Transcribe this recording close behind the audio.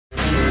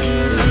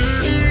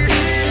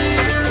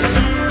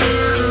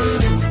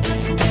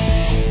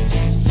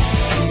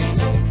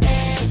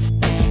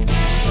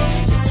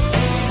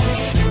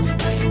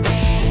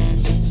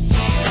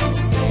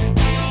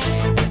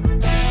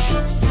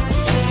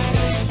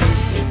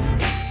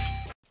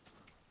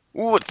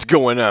What's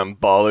going on,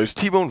 ballers?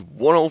 T-Bone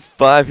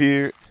 105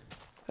 here.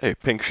 Hey,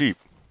 pink sheep.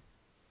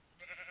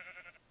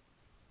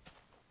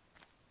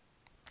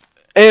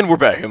 And we're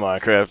back in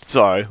Minecraft.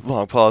 Sorry,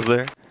 long pause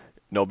there.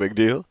 No big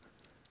deal.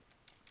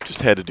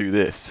 Just had to do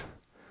this.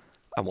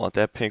 I want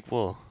that pink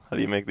wool. How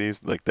do you make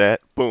these? Like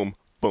that? Boom,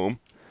 boom.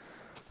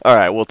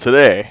 Alright, well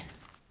today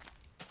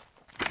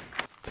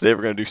we're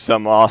going to do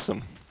something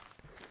awesome.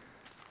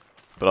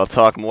 But I'll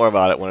talk more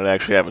about it when it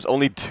actually happens.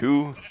 Only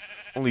two?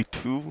 Only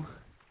two?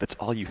 That's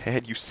all you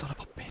had, you son of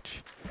a bitch.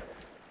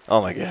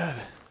 Oh my god.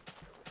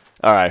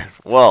 Alright,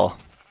 well,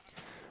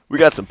 we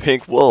got some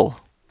pink wool.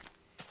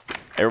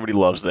 Everybody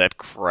loves that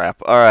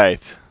crap.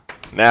 Alright,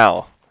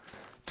 now,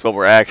 to what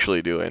we're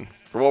actually doing.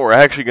 For what we're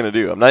actually going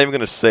to do. I'm not even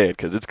going to say it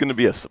because it's going to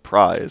be a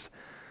surprise.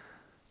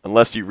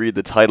 Unless you read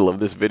the title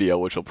of this video,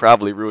 which will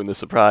probably ruin the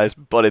surprise,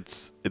 but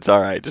it's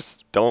alright.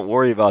 Just don't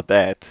worry about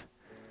that.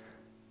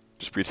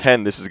 Just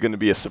pretend this is going to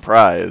be a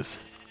surprise.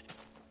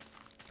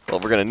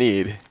 What we're going to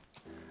need,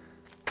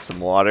 some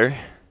water.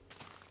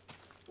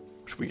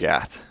 Which we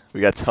got.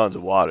 We got tons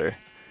of water.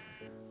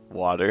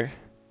 Water.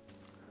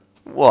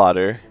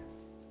 Water.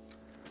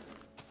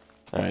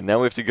 Alright, now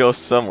we have to go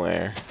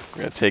somewhere. We're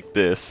going to take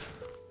this.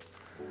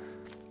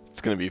 It's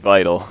going to be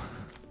vital.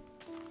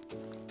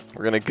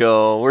 We're going to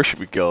go... Where should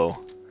we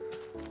go?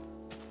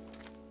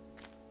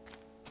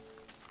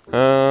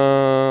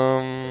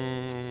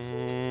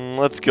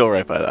 Let's go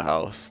right by the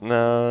house.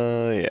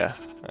 No, yeah.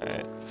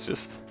 Alright, let's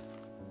just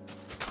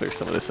clear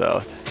some of this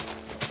out.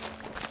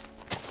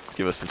 Let's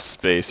give us some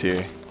space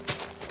here.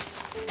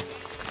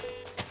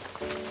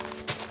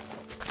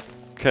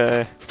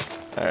 Okay.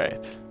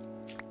 Alright.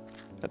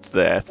 That's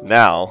that.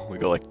 Now, we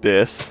go like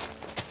this.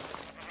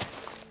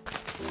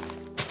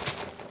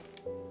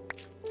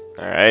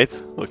 Alright,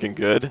 looking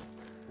good.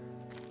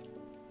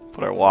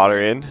 Put our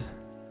water in.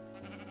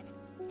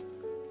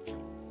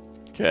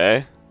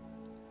 Okay.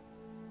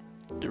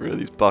 Get rid of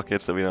these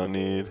buckets that we don't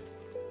need.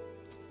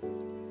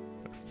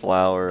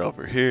 Flour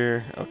over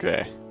here.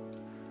 Okay.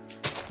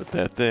 Put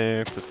that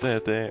there, put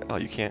that there. Oh,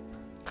 you can't.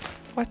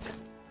 What?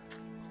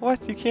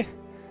 What? You can't?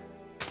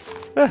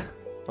 Ah.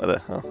 What the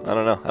hell? I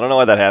don't know. I don't know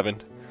why that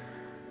happened.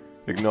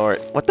 Ignore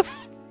it. What the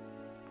f...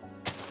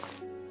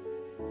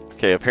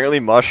 Okay, apparently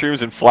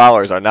mushrooms and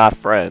flowers are not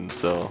friends,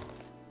 so...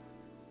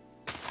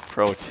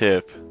 Pro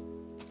tip.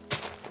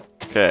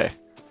 Okay.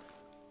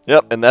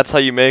 Yep, and that's how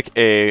you make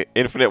a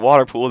infinite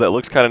water pool that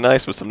looks kind of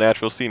nice with some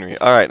natural scenery.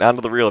 Alright, on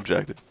to the real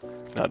objective.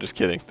 No, just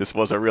kidding. This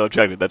was our real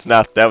objective.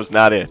 That was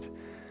not it.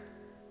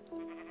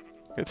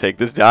 We're gonna take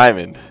this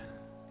diamond.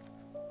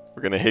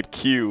 We're gonna hit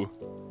Q.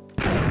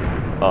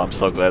 Oh, I'm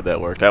so glad that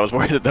worked. I was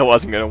worried that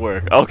wasn't gonna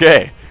work.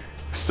 Okay.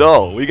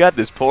 So, we got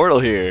this portal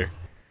here.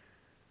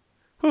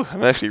 Whew,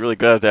 I'm actually really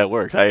glad that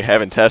worked. I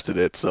haven't tested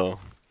it, so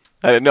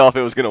I didn't know if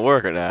it was going to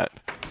work or not,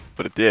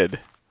 but it did.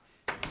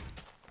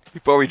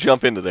 Before we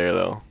jump into there,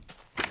 though,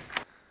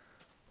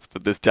 let's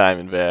put this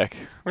diamond back.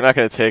 We're not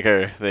going to take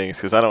our things,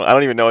 because I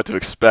don't even know what to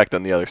expect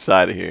on the other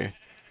side of here.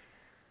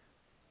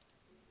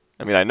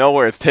 I mean, I know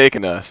where it's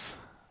taking us,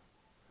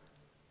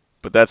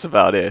 but that's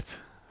about it.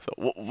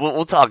 So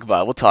we'll talk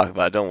about it. We'll talk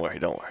about it. Don't worry,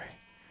 don't worry.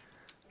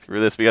 Screw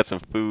this. We got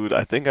some food.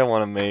 I think I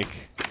want to make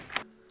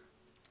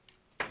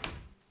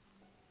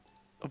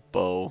a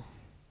bow.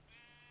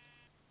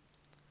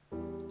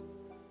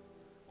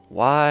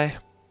 Why?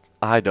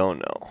 I don't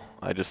know.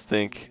 I just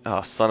think...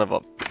 Oh, son of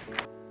a...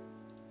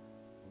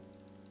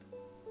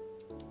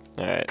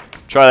 Alright.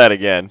 Try that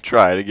again.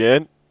 Try it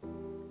again.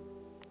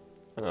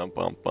 Bum,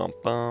 bum,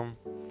 bum.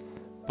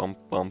 Bum,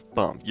 bum,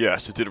 bum.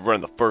 Yes, it did it right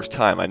on the first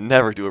time. I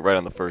never do it right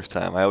on the first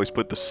time. I always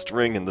put the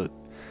string in the...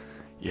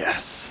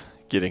 Yes.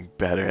 Getting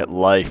better at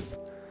life.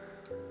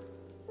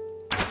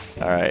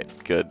 Alright,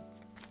 good.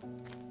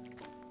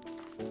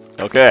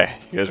 Okay,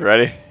 you guys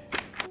ready?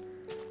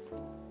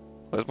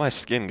 Where's my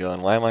skin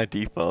going? Why am I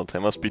default? I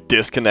must be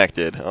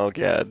disconnected. Oh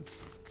god.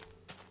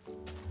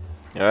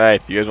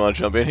 Alright, you guys want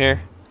to jump in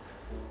here?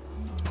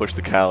 Let's push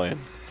the cow in.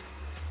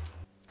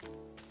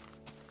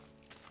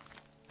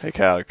 Hey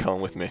cow, you're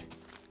coming with me.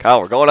 Cow,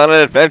 we're going on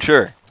an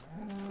adventure!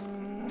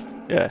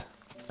 Yeah.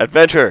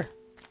 Adventure!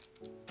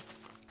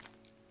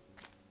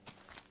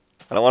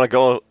 I don't want to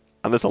go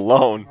on this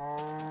alone.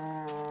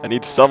 I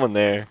need someone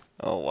there.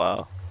 Oh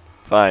wow.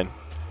 Fine.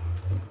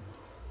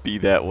 Be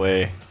that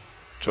way.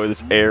 Enjoy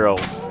this arrow.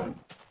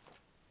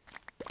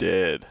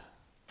 Dead.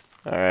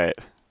 Alright.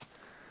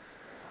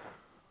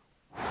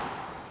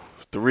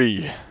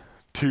 3,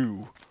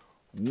 2,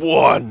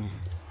 1.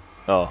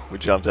 Oh, we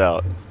jumped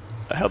out.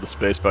 I held the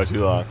space bar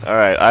too long.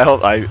 Alright, I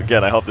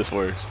hope this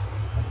works.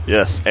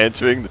 Yes,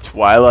 entering the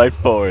Twilight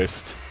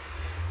Forest.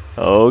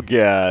 Oh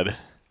god.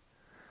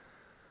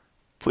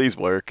 Please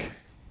work.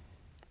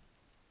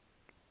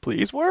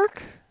 Please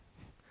work?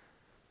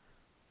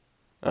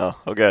 Oh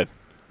good.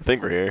 I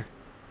think we're here.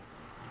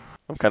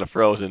 I'm kind of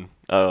frozen.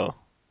 Oh.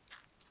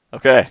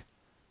 Okay.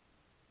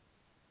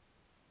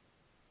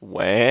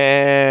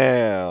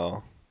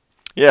 Wow.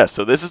 Yeah,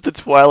 so this is the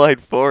Twilight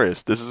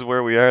Forest. This is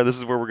where we are. This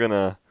is where we're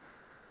gonna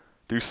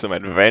do some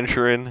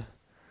adventuring.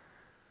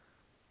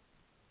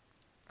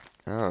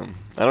 I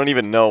don't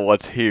even know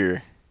what's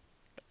here.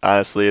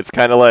 Honestly, it's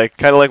kind of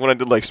like when I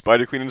did like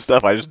Spider Queen and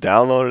stuff. I just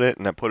downloaded it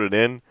and I put it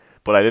in,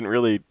 but I didn't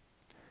really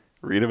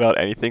read about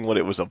anything what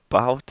it was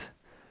about.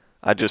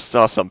 I just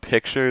saw some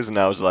pictures and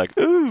I was like,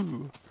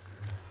 ooh,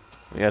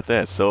 we got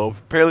that. So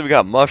apparently we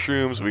got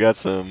mushrooms, we got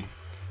some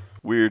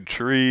weird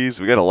trees.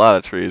 We got a lot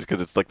of trees because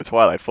it's like the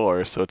Twilight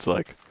Forest. So it's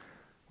like,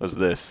 what's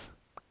this?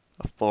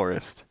 A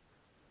forest.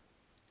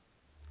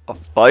 A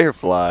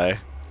firefly.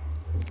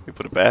 Can we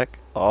put it back?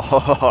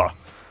 Oh,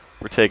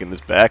 we're taking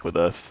this back with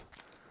us.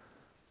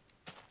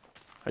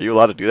 Are you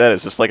allowed to do that?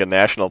 Is this like a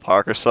national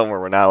park or something where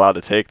we're not allowed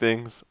to take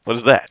things? What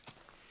is that?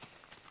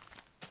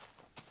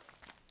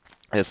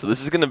 Yeah, so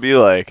this is gonna be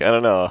like, I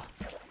don't know.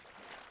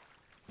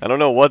 I don't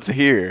know what's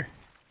here.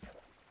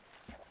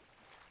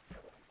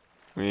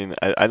 I mean,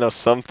 I know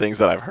some things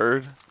that I've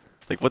heard.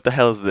 Like, what the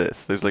hell is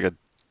this? There's like a...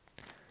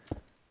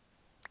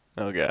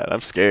 Oh god,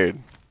 I'm scared.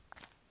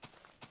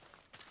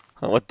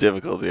 What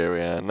difficulty are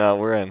we on? No,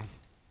 we're on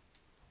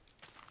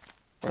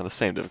the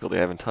same difficulty. I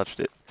haven't touched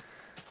it.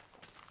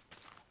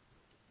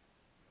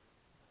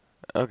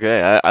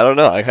 Okay, I don't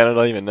know. I kind of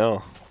don't even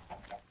know.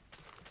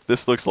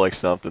 This looks like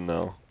something,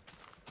 though.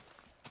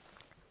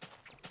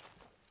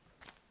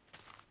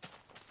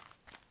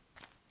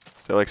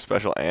 Is there like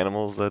special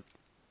animals that...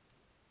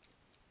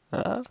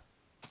 Huh?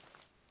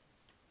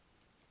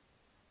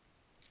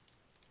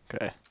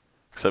 Okay.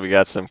 So we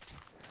got some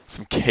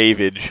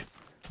caveage.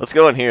 Let's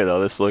go in here,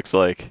 though. This looks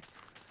like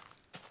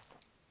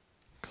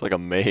a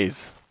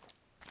maze.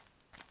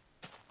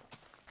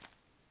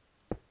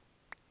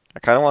 I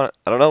kind of want...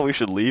 I don't know if we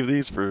should leave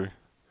these for...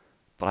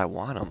 But I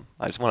want them.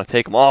 I just want to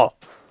take them all.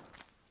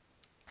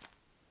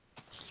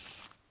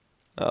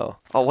 Oh.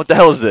 Oh, what the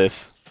hell is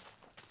this?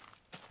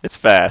 It's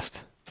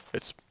fast.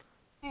 Is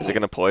it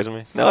gonna poison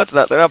me? No, it's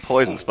not. They're not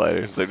poison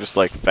spiders. They're just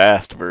like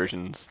fast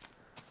versions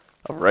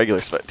of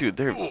regular spiders. Dude,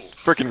 they're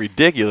freaking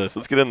ridiculous.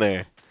 Let's get in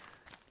there.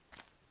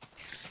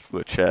 Ooh,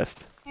 a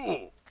chest.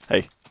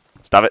 Hey,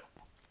 stop it.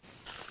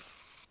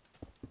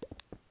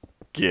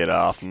 Get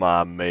off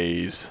my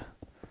maze.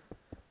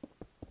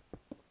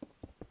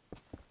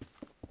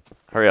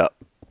 Hurry up.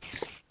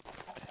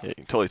 Yeah, you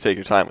can totally take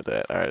your time with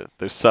that. Alright,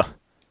 there's some...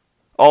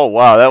 Oh,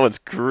 wow, that one's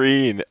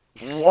green.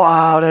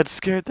 Wow, that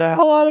scared the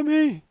hell out of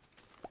me.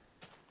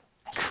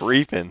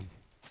 Creeping.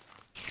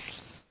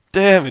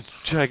 Damn, it's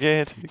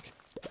gigantic.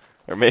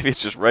 Or maybe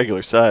it's just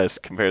regular size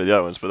compared to the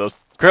other ones, but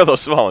those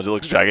small ones, it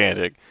looks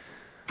gigantic.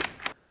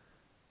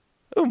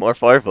 Oh, more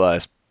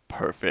fireflies.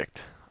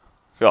 Perfect.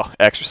 Oh,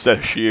 extra set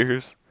of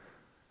shears.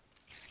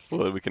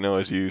 Well, we can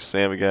always use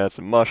sand. We got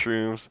some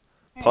mushrooms.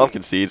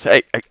 Pumpkin seeds.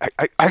 Hey,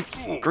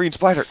 green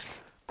spider.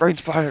 Green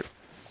spider.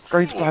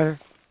 Green spider.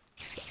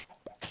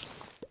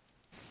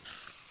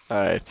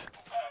 Alright.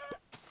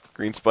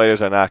 Green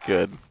spiders are not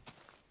good.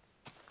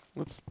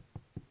 Let's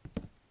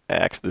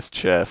axe this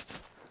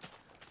chest.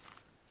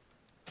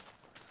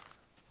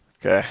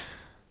 Okay.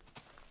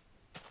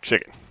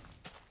 Chicken.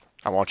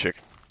 I want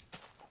chicken.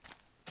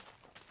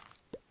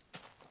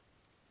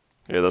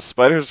 Yeah, those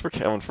spiders were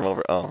coming from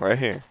over... Oh, right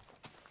here.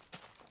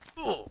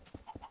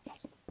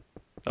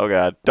 Oh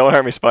god, don't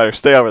hurt me, spider.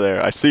 Stay over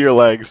there. I see your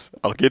legs.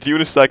 I'll get to you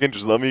in a second.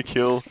 Just let me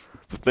kill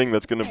the thing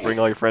that's gonna bring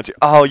all your friends here.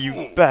 Oh,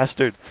 you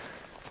bastard!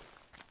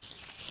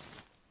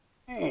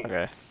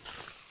 Okay.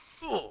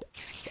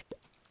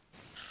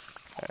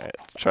 Alright,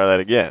 try that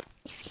again.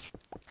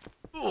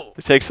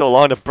 It takes so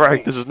long to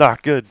break. This is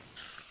not good.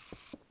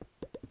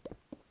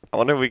 I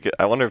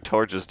wonder if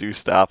torches do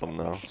stop them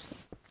though.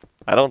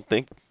 I don't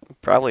think.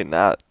 Probably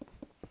not.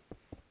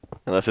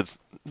 Unless it's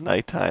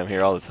nighttime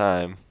here all the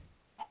time.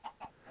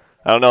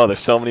 I don't know. There's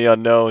so many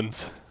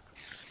unknowns.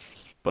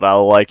 But I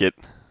like it.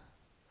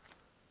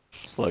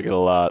 Like it a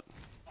lot.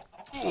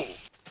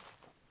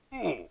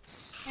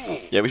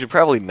 Yeah, we should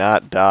probably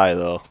not die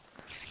though.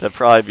 That'd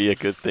probably be a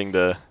good thing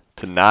to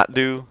not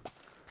do.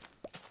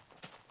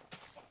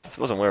 This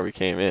wasn't where we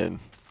came in.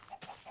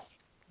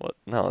 What?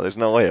 No, there's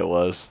no way it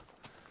was.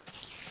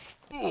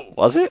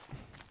 Was it?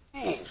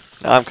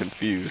 Now I'm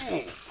confused.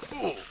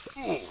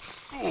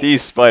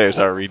 These spiders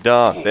are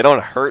redonk. They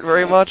don't hurt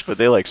very much, but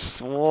they like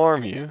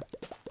swarm you.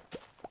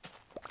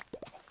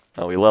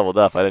 Oh, we leveled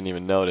up. I didn't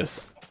even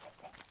notice.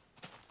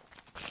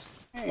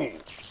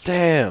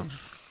 Damn.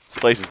 This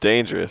place is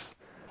dangerous.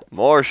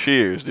 More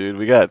shears, dude.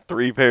 We got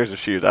 3 pairs of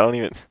shears. I don't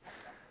even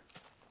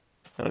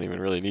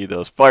really need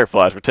those.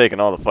 Fireflies. We're taking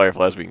all the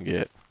fireflies we can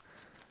get.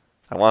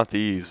 I want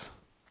these.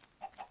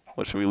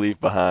 What should we leave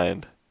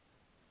behind?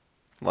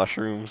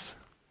 Mushrooms.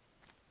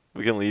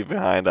 We can leave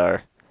behind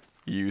our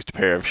used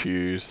pair of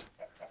shoes.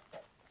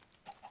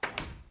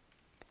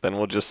 Then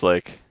we'll just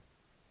like...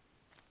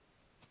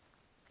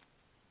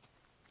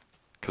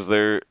 Because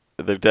they're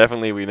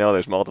definitely... We know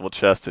there's multiple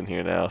chests in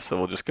here now. So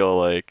we'll just go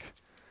like...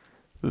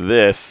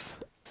 This.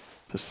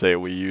 To say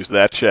we use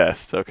that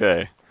chest.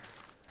 Okay.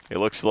 It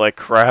looks like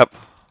crap.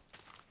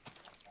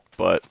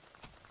 But...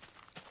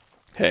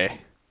 Hey.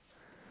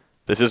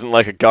 This isn't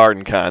like a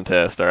garden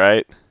contest,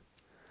 alright?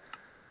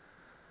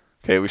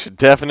 Okay, we should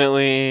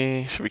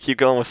definitely... Should we keep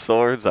going with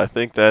swords? I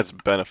think that's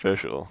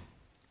beneficial.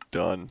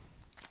 Done.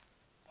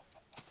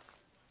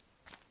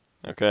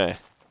 Okay.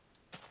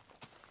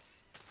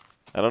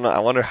 I don't know. I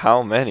wonder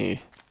how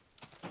many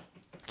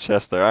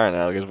chests there are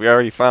now, because we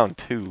already found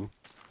 2.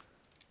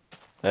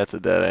 That's a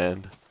dead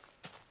end.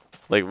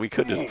 Like, we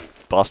could just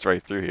bust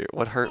right through here.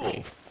 What hurt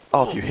me?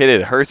 Oh, if you hit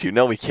it, it hurts you.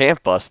 No, we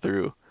can't bust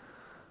through.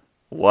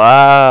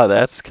 Wow,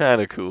 that's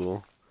kind of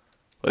cool.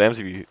 What happens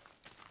if you...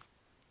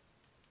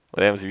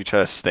 What happens if you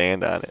try to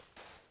stand on it?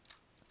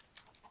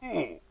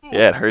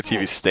 Yeah, it hurts you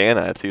if you stand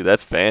on it, too.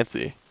 That's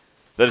fancy.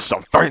 That is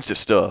some fancy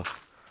stuff.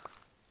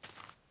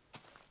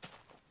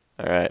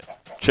 Alright.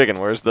 Chicken,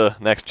 where's the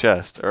next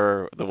chest?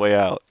 Or the way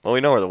out? Well,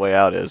 we know where the way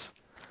out is.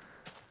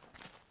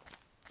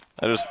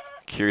 I'm just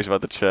curious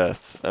about the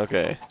chests.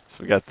 Okay,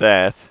 so we got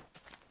that.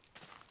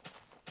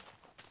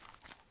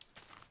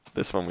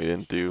 This one we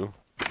didn't do.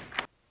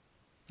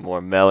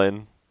 More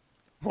melon.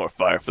 More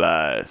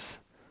fireflies.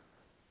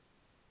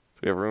 Do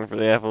we have room for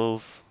the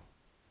apples?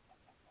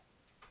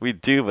 We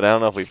do, but I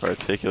don't know if we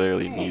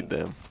particularly need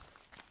them.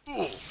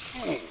 Okay.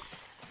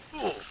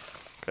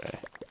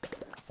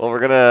 Well,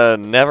 we're gonna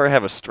never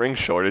have a string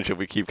shortage if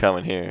we keep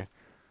coming here.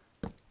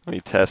 Let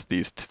me test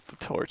these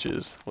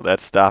torches. Will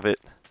that stop it?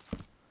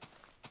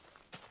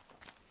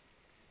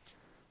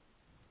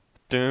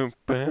 Boom,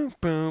 boom,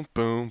 boom,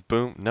 boom,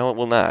 boom. No, it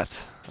will not.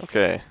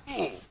 Okay.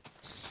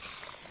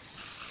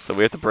 So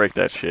we have to break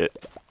that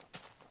shit.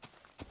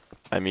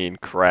 I mean,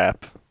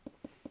 crap.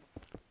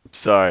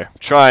 Sorry. I'm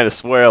trying to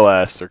swear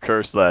less or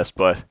curse less,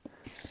 but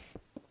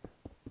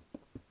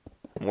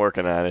I'm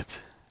working on it.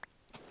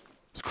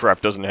 This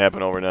crap doesn't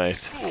happen overnight.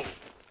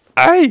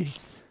 Aye!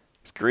 These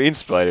green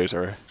spiders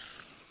are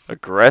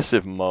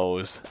aggressive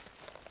moes.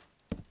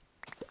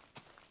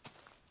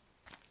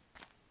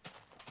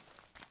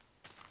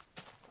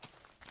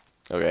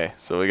 Okay,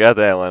 so we got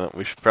that one.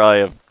 We should probably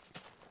have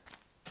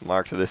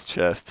marked this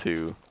chest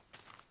too.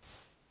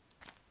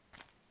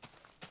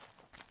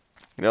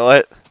 You know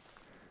what?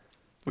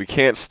 We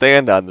can't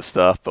stand on the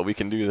stuff, but we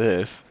can do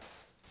this.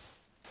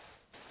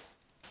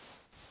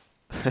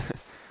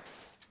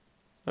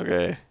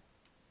 Okay.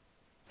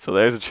 So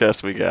there's a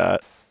chest we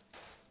got.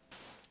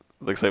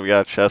 Looks like we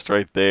got a chest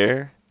right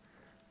there.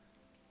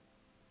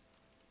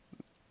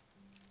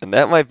 And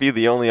that might be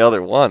the only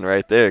other one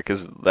right there,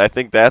 because I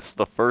think that's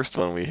the first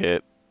one we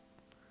hit.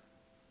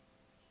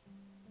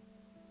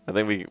 I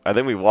think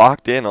we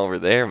walked in over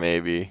there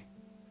maybe.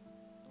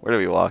 Where did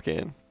we walk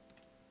in?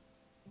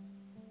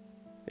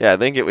 Yeah, I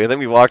think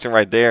we walked in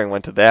right there and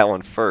went to that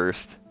one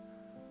first.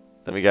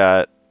 Then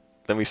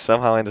we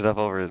somehow ended up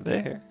over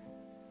there.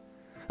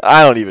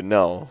 I don't even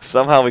know.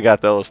 Somehow we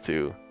got those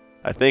 2.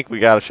 I think we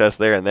got a chest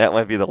there, and that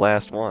might be the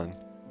last one.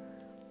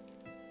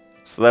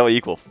 So that would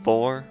equal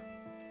 4.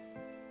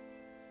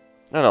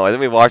 No, I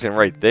think we walked in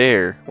right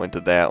there, went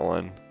to that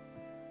one.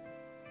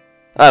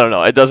 I don't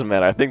know. It doesn't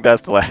matter. I think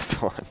that's the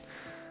last one.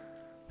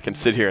 We can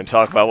sit here and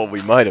talk about what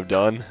we might have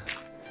done.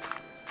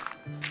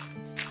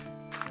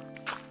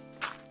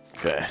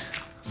 Okay.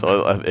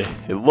 So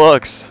it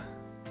looks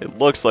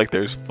like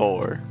there's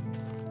 4.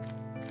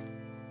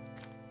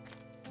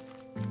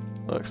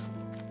 Looks.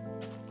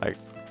 I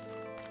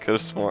could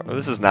have sworn.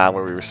 This is not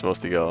where we were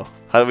supposed to go.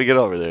 How did we get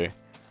over there?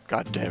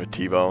 God damn it,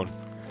 T-Bone.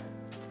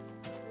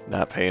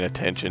 Not paying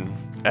attention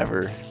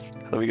ever.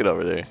 How did we get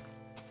over there?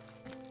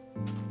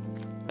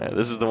 Alright,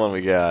 this is the one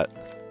we got.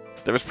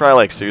 There was probably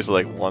like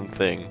seriously like one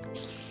thing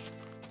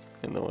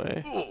in the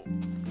way.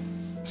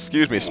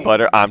 Excuse me,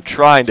 Spider. I'm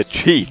trying to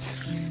cheat.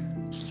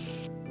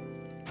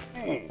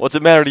 What's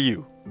it matter to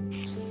you?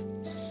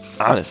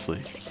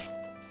 Honestly.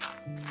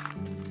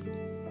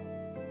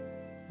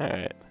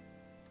 Alright.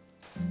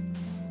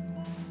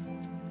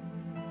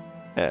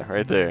 Yeah,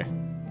 right there.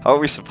 How are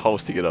we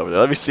supposed to get over there?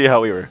 Let me see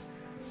how we were.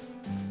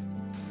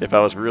 If I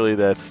was really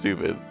that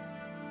stupid.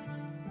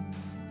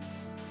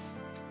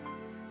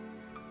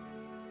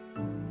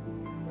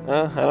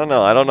 I don't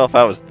know. I don't know if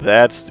I was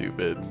that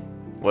stupid.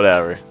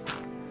 Whatever.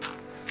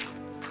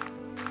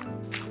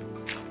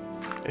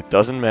 It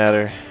doesn't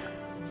matter.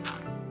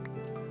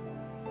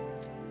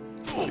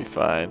 We'll be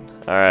fine.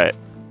 Alright.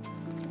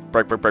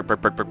 Break.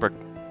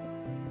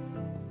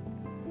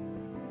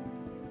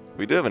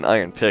 We do have an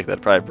iron pick.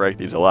 That'd probably break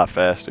these a lot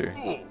faster.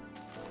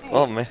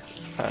 Oh, man.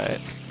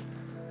 Alright.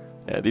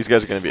 Yeah, these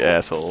guys are gonna be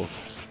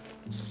assholes.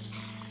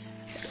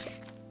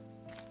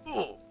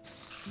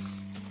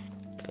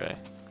 Okay.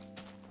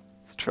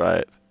 Let's try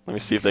it. Let me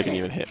see if they can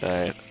even hit.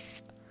 Alright.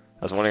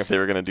 I was wondering if they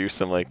were gonna do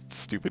some, like,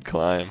 stupid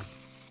climb.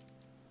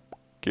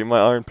 Give me my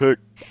iron pick.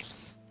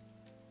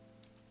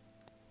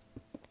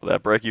 Will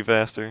that break you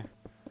faster?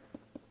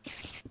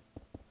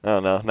 I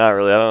don't know. Not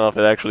really. I don't know if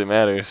it actually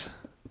matters.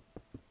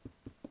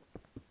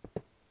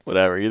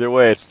 Whatever. Either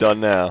way, it's done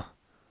now.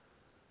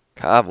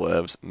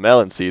 Cobwebs.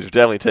 Melon seeds. We're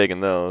definitely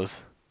taking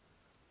those.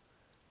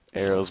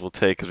 Arrows we'll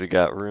take because we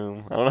got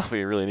room. I don't know if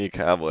we really need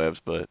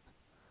cobwebs, but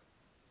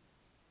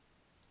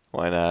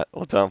why not?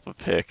 We'll dump a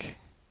pick.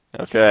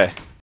 Okay.